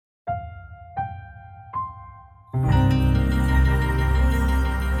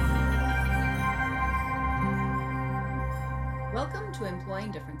to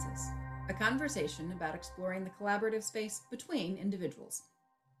Employing Differences, a conversation about exploring the collaborative space between individuals.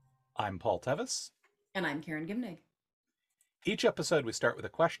 I'm Paul Tevis. And I'm Karen Gimnig. Each episode, we start with a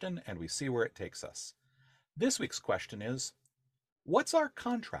question and we see where it takes us. This week's question is, what's our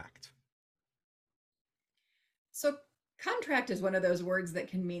contract? So, contract is one of those words that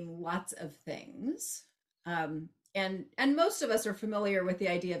can mean lots of things. And most of us are familiar with the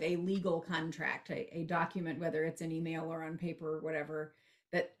idea of a legal contract, a document, whether it's an email or on paper or whatever,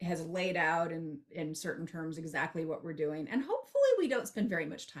 that has laid out in certain terms exactly what we're doing. And hopefully we don't spend very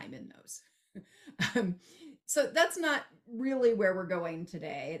much time in those. um, so that's not really where we're going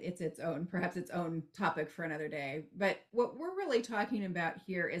today. Perhaps its own topic for another day. But what we're really talking about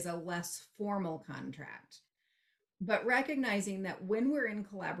here is a less formal contract, but recognizing that when we're in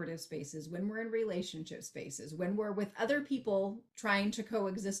collaborative spaces, when we're in relationship spaces, when we're with other people trying to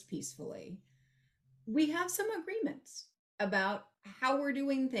coexist peacefully, we have some agreements about how we're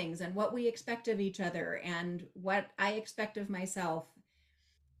doing things and what we expect of each other and what I expect of myself.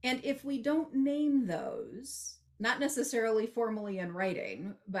 And if we don't name those, not necessarily formally in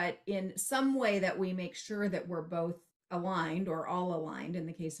writing, but in some way that we make sure that we're both aligned or all aligned in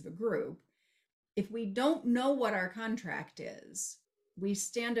the case of a group, if we don't know what our contract is, we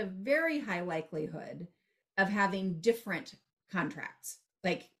stand a very high likelihood of having different contracts,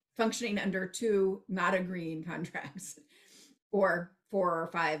 like functioning under two not agreeing contracts, or four or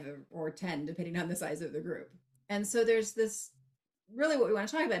five or 10, depending on the size of the group. And so there's this really what we want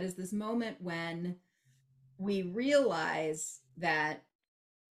to talk about is this moment when we realize that,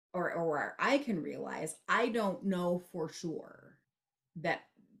 or I can realize, I don't know for sure that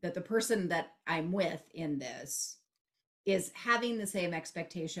the person that I'm with in this is having the same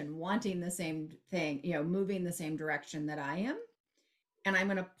expectation, wanting the same thing, moving the same direction that I am. And I'm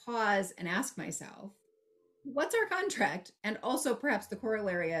going to pause and ask myself, what's our contract? And also perhaps the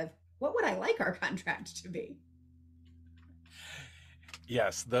corollary of, what would I like our contract to be?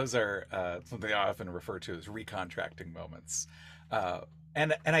 Yes, those are something I often refer to as recontracting moments. Uh,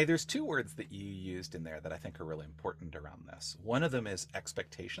 there's two words that you used in there that I think are really important around this. One of them is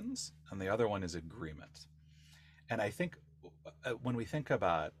expectations, and the other one is agreement. And I think when we think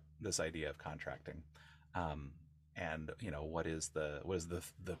about this idea of contracting, um, and what is the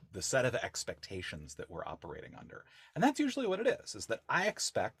set of expectations that we're operating under, and that's usually what it is that I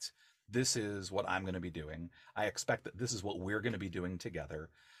expect this is what I'm going to be doing. I expect that this is what we're going to be doing together.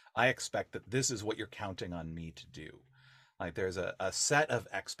 I expect that this is what you're counting on me to do. Like there's a set of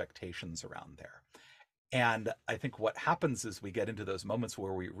expectations around there. And I think what happens is we get into those moments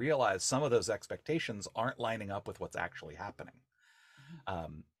where we realize some of those expectations aren't lining up with what's actually happening.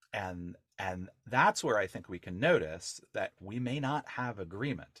 Um, and that's where I think we can notice that we may not have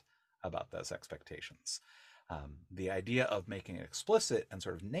agreement about those expectations. The idea of making it explicit and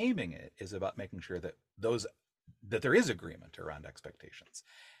sort of naming it is about making sure that there is agreement around expectations.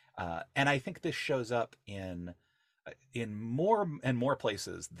 And I think this shows up in more and more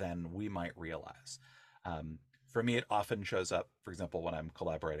places than we might realize. For me, it often shows up, for example, when I'm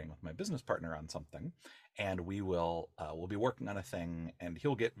collaborating with my business partner on something, and we'll be working on a thing, and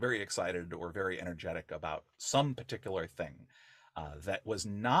he'll get very excited or very energetic about some particular thing that was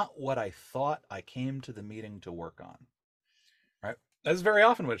not what I thought I came to the meeting to work on. Right? That's very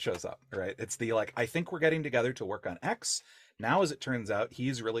often what shows up. Right? It's the like, I think we're getting together to work on X. Now, as it turns out,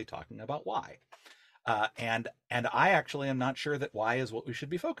 he's really talking about Y. And I actually am not sure that Y is what we should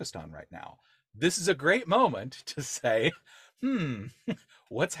be focused on right now. This is a great moment to say,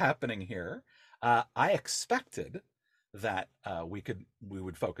 what's happening here? I expected that we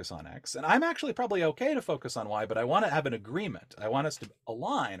would focus on X, and I'm actually probably okay to focus on Y, but I want to have an agreement. I want us to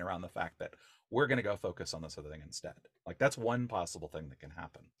align around the fact that we're going to go focus on this other thing instead. Like that's one possible thing that can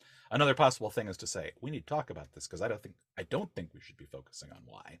happen. Another possible thing is to say, we need to talk about this because I don't think we should be focusing on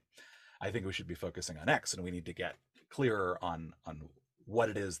Y. I think we should be focusing on X, and we need to get clearer on what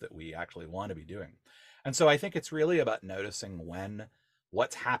it is that we actually want to be doing. And so I think it's really about noticing when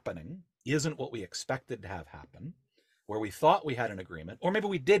what's happening isn't what we expected to have happen, where we thought we had an agreement, or maybe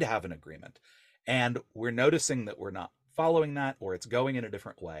we did have an agreement, and we're noticing that we're not following that, or it's going in a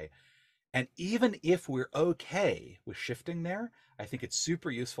different way. And even if we're okay with shifting there, I think it's super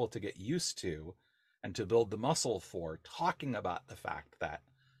useful to get used to and to build the muscle for talking about the fact that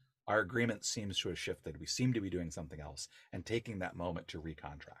our agreement seems to have shifted. We seem to be doing something else, and taking that moment to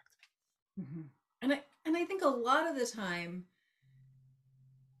recontract. Mm-hmm. And I think a lot of the time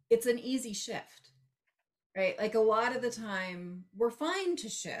it's an easy shift, right? Like a lot of the time we're fine to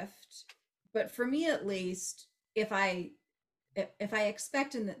shift, but for me at least, if I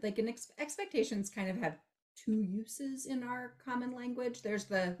expect, and like expectations kind of have two uses in our common language. There's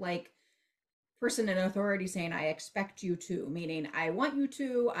the like person in authority saying, I expect you to, meaning I want you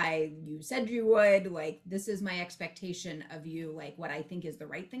to, you said you would, like this is my expectation of you, like what I think is the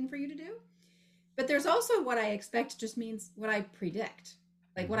right thing for you to do. But there's also what I expect just means what I predict,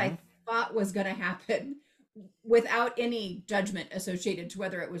 like what Mm-hmm. I thought was going to happen without any judgment associated to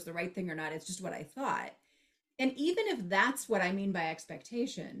whether it was the right thing or not. It's just what I thought. And even if that's what I mean by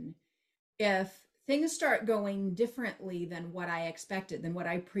expectation, if things start going differently than what I expected, than what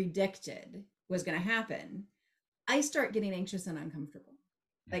I predicted was going to happen, I start getting anxious and uncomfortable.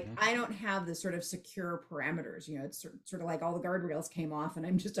 Like Mm-hmm. I don't have the sort of secure parameters. It's sort of like all the guardrails came off and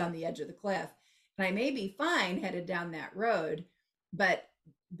I'm just on the edge of the cliff. And I may be fine headed down that road, but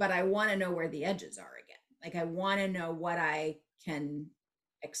I want to know where the edges are again. Like I want to know what I can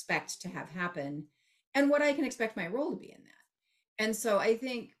expect to have happen and what I can expect my role to be in that. And so I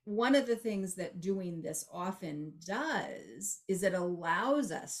think one of the things that doing this often does is it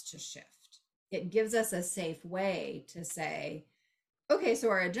allows us to shift. It gives us a safe way to say, okay, so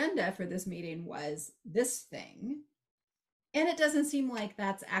our agenda for this meeting was this thing. And it doesn't seem like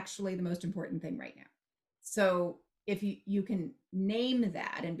that's actually the most important thing right now. So if you can name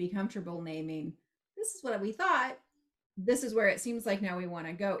that and be comfortable naming, this is what we thought, this is where it seems like now we want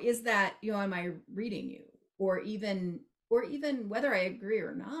to go. Is that, am I reading you? Or even whether I agree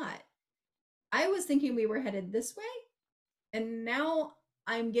or not, I was thinking we were headed this way. And now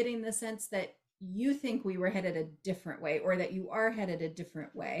I'm getting the sense that you think we were headed a different way or that you are headed a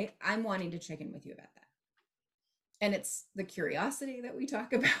different way. I'm wanting to check in with you about that. And it's the curiosity that we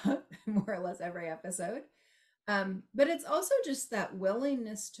talk about more or less every episode. But it's also just that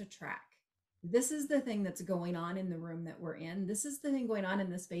willingness to track. This is the thing that's going on in the room that we're in. This is the thing going on in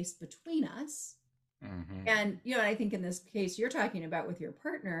the space between us. Mm-hmm. And, I think in this case you're talking about with your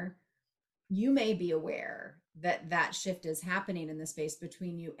partner, you may be aware that that shift is happening in the space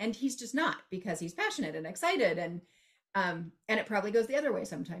between you. And he's just not, because he's passionate and excited. And it probably goes the other way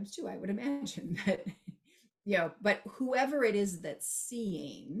sometimes too, I would imagine that, but whoever it is that's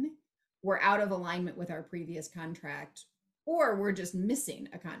seeing we're out of alignment with our previous contract, or we're just missing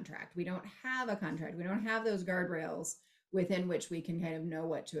a contract. We don't have a contract. We don't have those guardrails within which we can kind of know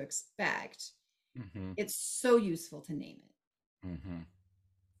what to expect. Mm-hmm. It's so useful to name it.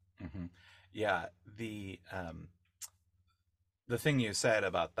 Mm-hmm. Mm-hmm. Yeah, the thing you said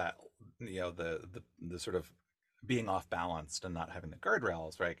about that, the sort of being off balanced and not having the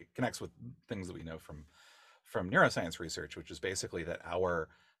guardrails, right? It connects with things that we know from neuroscience research, which is basically that our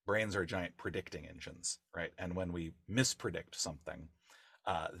brains are giant predicting engines, right? And when we mispredict something,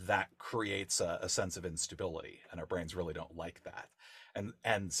 that creates a sense of instability, and our brains really don't like that.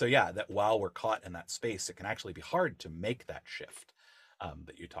 And so yeah, that while we're caught in that space, it can actually be hard to make that shift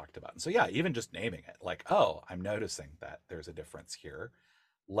that you talked about. And so yeah, even just naming it, like, oh, I'm noticing that there's a difference here.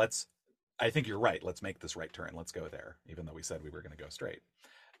 I think you're right. Let's make this right turn. Let's go there, even though we said we were going to go straight.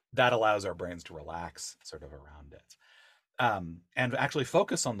 That allows our brains to relax sort of around it. And actually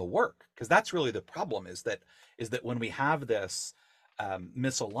focus on the work, because that's really the problem. Is that when we have this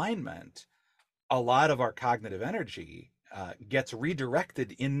misalignment, a lot of our cognitive energy gets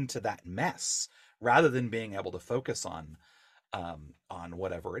redirected into that mess rather than being able to focus on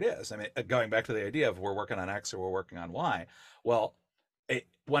whatever it is. I mean, going back to the idea of we're working on X or we're working on Y. Well,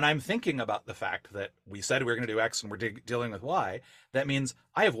 when I'm thinking about the fact that we said we were going to do X and we're dealing with Y, that means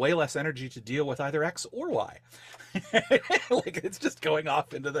I have way less energy to deal with either X or Y. Like it's just going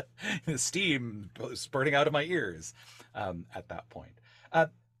off into the steam spurting out of my ears at that point.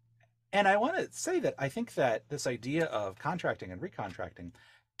 And I want to say that I think that this idea of contracting and recontracting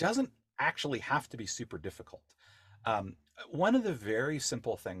doesn't actually have to be super difficult. One of the very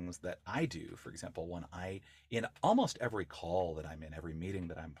simple things that I do, for example, in almost every call that I'm in, every meeting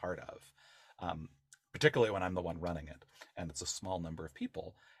that I'm part of, particularly when I'm the one running it, and it's a small number of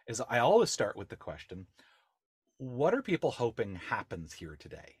people, is I always start with the question, what are people hoping happens here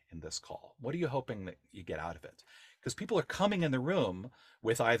today in this call? What are you hoping that you get out of it? Because people are coming in the room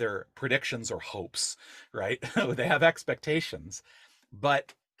with either predictions or hopes, right? They have expectations,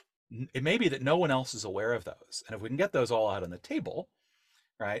 but it may be that no one else is aware of those. And if we can get those all out on the table,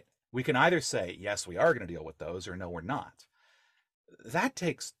 right, we can either say, yes, we are going to deal with those, or no, we're not. That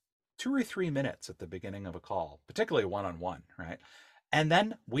takes 2 or 3 minutes at the beginning of a call, particularly one-on-one, right? And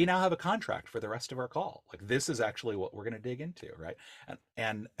then we now have a contract for the rest of our call. Like this is actually what we're going to dig into, right?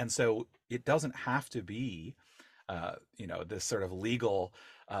 And so it doesn't have to be, this sort of legal,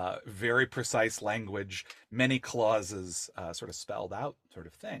 very precise language, many clauses, sort of spelled out sort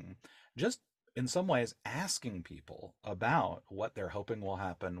of thing. Just in some ways, asking people about what they're hoping will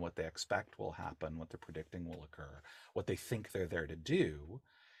happen, what they expect will happen, what they're predicting will occur, what they think they're there to do,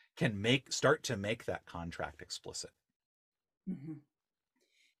 can start to make that contract explicit. Mhm.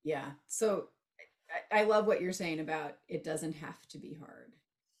 Yeah. So I love what you're saying about it doesn't have to be hard.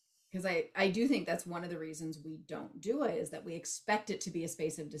 Because I do think that's one of the reasons we don't do it, is that we expect it to be a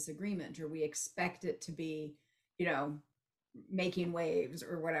space of disagreement, or we expect it to be, you know, making waves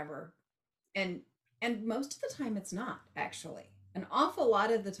or whatever. And most of the time it's not, actually. An awful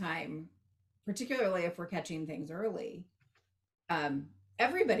lot of the time, particularly if we're catching things early, um,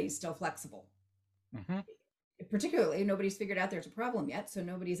 everybody's still flexible. Mm-hmm. Particularly, nobody's figured out there's a problem yet, so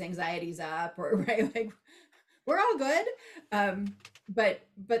nobody's anxiety's up, or right, like we're all good. But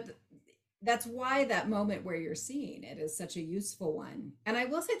that's why that moment where you're seeing it is such a useful one. And I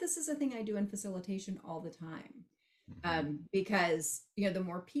will say this is a thing I do in facilitation all the time, Mm-hmm. because the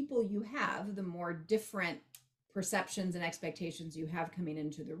more people you have, the more different perceptions and expectations you have coming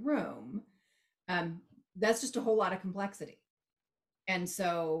into the room. Um, that's just a whole lot of complexity. And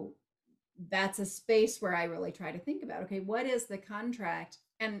so that's a space where I really try to think about, okay, what is the contract?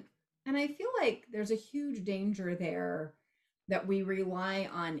 And I feel like there's a huge danger there that we rely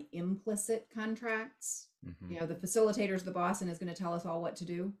on implicit contracts. Mm-hmm. The facilitator's the boss and is going to tell us all what to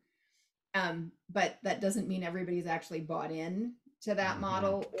do. But that doesn't mean everybody's actually bought in to that Mm-hmm.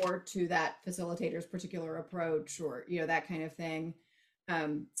 model, or to that facilitator's particular approach, or that kind of thing.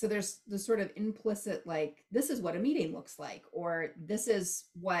 So there's the sort of implicit, like, this is what a meeting looks like, or this is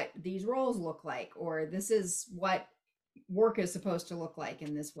what these roles look like, or this is what work is supposed to look like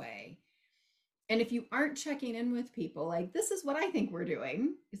in this way. And if you aren't checking in with people, like, this is what I think we're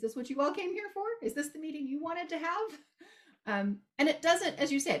doing, is this what you all came here for, is this the meeting you wanted to have? And it doesn't,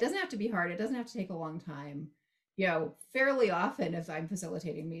 as you say, it doesn't have to be hard, it doesn't have to take a long time. Fairly often, as I'm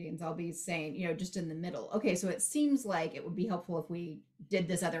facilitating meetings, I'll be saying, just in the middle, okay, so it seems like it would be helpful if we did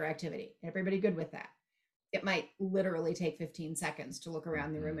this other activity. Everybody good with that? It might literally take 15 seconds to look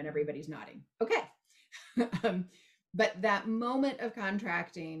around the Mm-hmm. room and everybody's nodding. Okay. um, but that moment of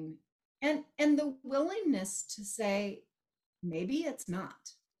contracting, and the willingness to say, maybe it's not.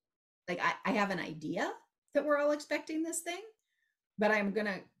 Like, I have an idea that we're all expecting this thing, but I'm going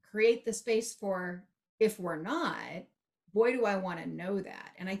to create the space for, if we're not, boy, do I want to know that.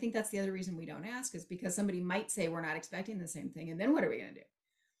 And I think that's the other reason we don't ask, is because somebody might say we're not expecting the same thing. And then what are we going to do?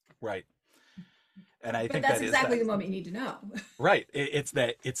 Right. And I But think that's that is exactly that. the moment you need to know. Right. It's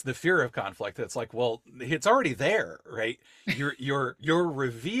the fear of conflict. It's like, well, it's already there, right? You're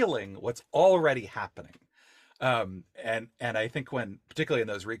revealing what's already happening. And I think when, particularly in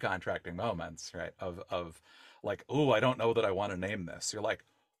those recontracting moments, right, of like, oh, I don't know that I want to name this. You're like,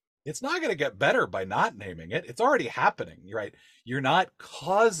 it's not going to get better by not naming it. It's already happening, right? You're not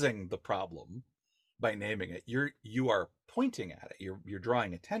causing the problem by naming it. You are pointing at it. You're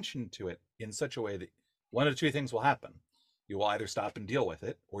drawing attention to it in such a way that one of two things will happen. You will either stop and deal with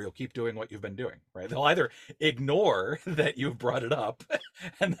it, or you'll keep doing what you've been doing, right? They'll either ignore that you've brought it up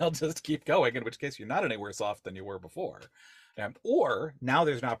and they'll just keep going, in which case you're not any worse off than you were before. Or now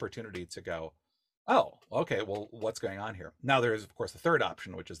there's an opportunity to go, oh, okay, well, what's going on here? Now there is, of course, the third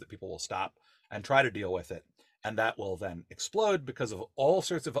option, which is that people will stop and try to deal with it. And that will then explode because of all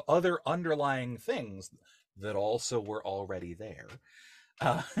sorts of other underlying things that also were already there.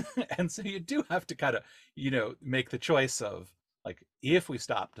 Uh, and so you do have to kind of, make the choice of, like, if we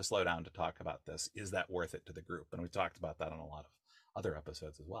stop to slow down to talk about this, is that worth it to the group? And we talked about that on a lot of other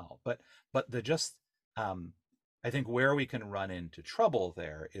episodes as well. But the just, I think where we can run into trouble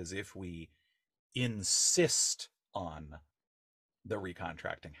there is if we insist on the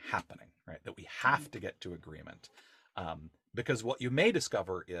recontracting happening, right? That we have to get to agreement. Because what you may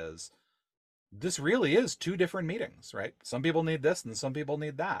discover is this really is two different meetings, right? Some people need this and some people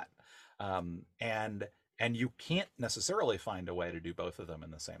need that. And you can't necessarily find a way to do both of them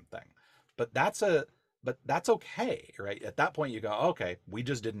in the same thing. But that's okay, right? At that point you go, okay, we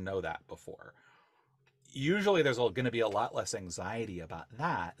just didn't know that before. Usually there's going to be a lot less anxiety about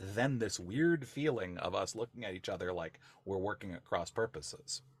that than this weird feeling of us looking at each other like we're working at cross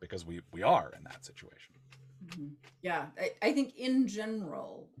purposes, because we are in that situation. Mhm. Yeah, I think in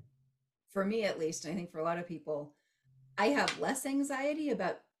general, for me at least, I think for a lot of people, I have less anxiety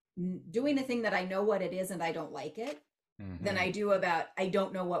about doing a thing that I know what it is and I don't like it, than Mm-hmm. I do about I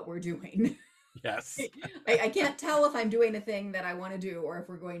don't know what we're doing. Yes. I can't tell if I'm doing a thing that I want to do, or if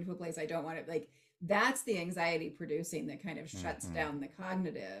we're going to a place I don't want to. Like, that's the anxiety producing that kind of shuts Mm-hmm. down the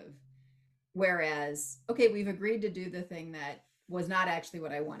cognitive. Whereas, okay, we've agreed to do the thing that was not actually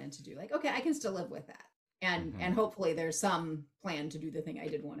what I wanted to do. Like, okay, I can still live with that. and hopefully there's some plan to do the thing I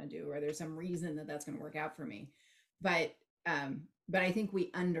did want to do, or there's some reason that that's going to work out for me. But but I think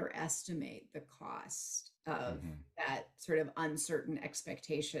we underestimate the cost of Hmm. that sort of uncertain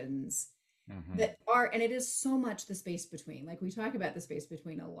expectations Hmm. that are, and it is so much the space between. Like we talk about the space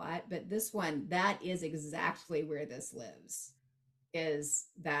between a lot, but this one, that is exactly where this lives. Is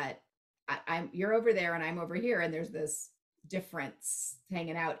that I'm you're over there and I'm over here, and there's this difference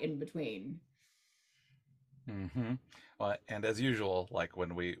hanging out in between. Hmm. Well, and as usual, like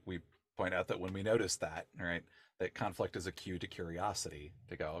when we point out that when we notice that, right, that conflict is a cue to curiosity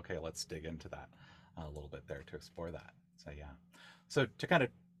to go, okay, let's dig into that a little bit there to explore that. So yeah. So to kind of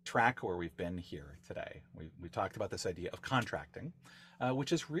track where we've been here today, we talked about this idea of contracting,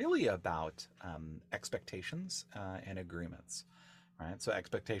 which is really about expectations and agreements, right? So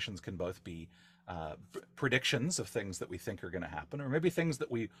expectations can both be predictions of things that we think are going to happen, or maybe things that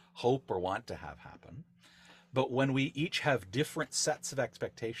we hope or want to have happen. But when we each have different sets of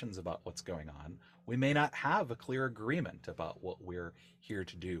expectations about what's going on, we may not have a clear agreement about what we're here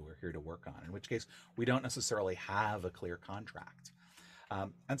to do or here to work on, in which case we don't necessarily have a clear contract.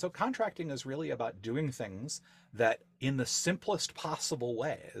 And so contracting is really about doing things that, in the simplest possible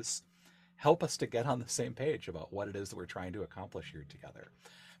ways, help us to get on the same page about what it is that we're trying to accomplish here together.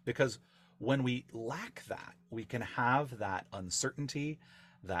 Because when we lack that, we can have that uncertainty,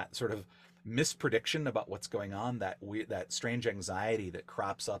 that sort of misprediction about what's going on, that strange anxiety that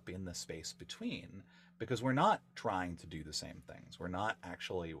crops up in the space between, because we're not trying to do the same things. We're not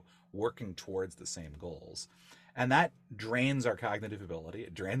actually working towards the same goals. And that drains our cognitive ability.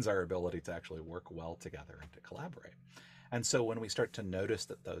 It drains our ability to actually work well together and to collaborate. And so when we start to notice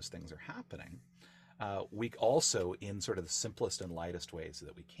that those things are happening, we also, in sort of the simplest and lightest ways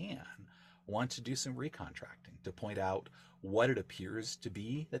that we can, want to do some recontracting to point out what it appears to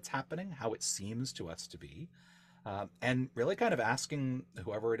be that's happening, how it seems to us to be, and really kind of asking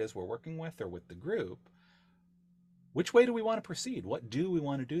whoever it is we're working with or with the group, which way do we want to proceed? What do we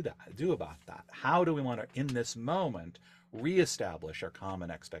want to do about that? How do we want to, in this moment, reestablish our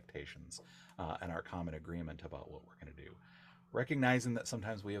common expectations and our common agreement about what we're going to do? Recognizing that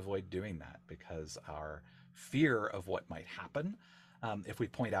sometimes we avoid doing that because our fear of what might happen, if we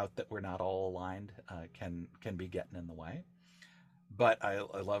point out that we're not all aligned, can be getting in the way. But I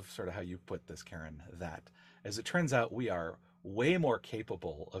love sort of how you put this, Karen, that as it turns out, we are way more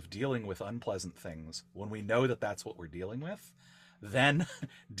capable of dealing with unpleasant things when we know that that's what we're dealing with than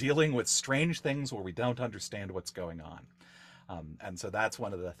dealing with strange things where we don't understand what's going on. And so that's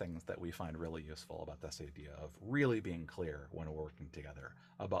one of the things that we find really useful about this idea of really being clear when we're working together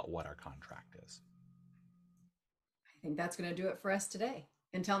about what our contract is. I think that's going to do it for us today.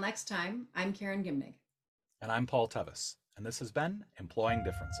 Until next time, I'm Karen Gimnig. And I'm Paul Tevis, and this has been Employing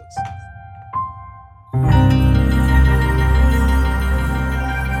Differences.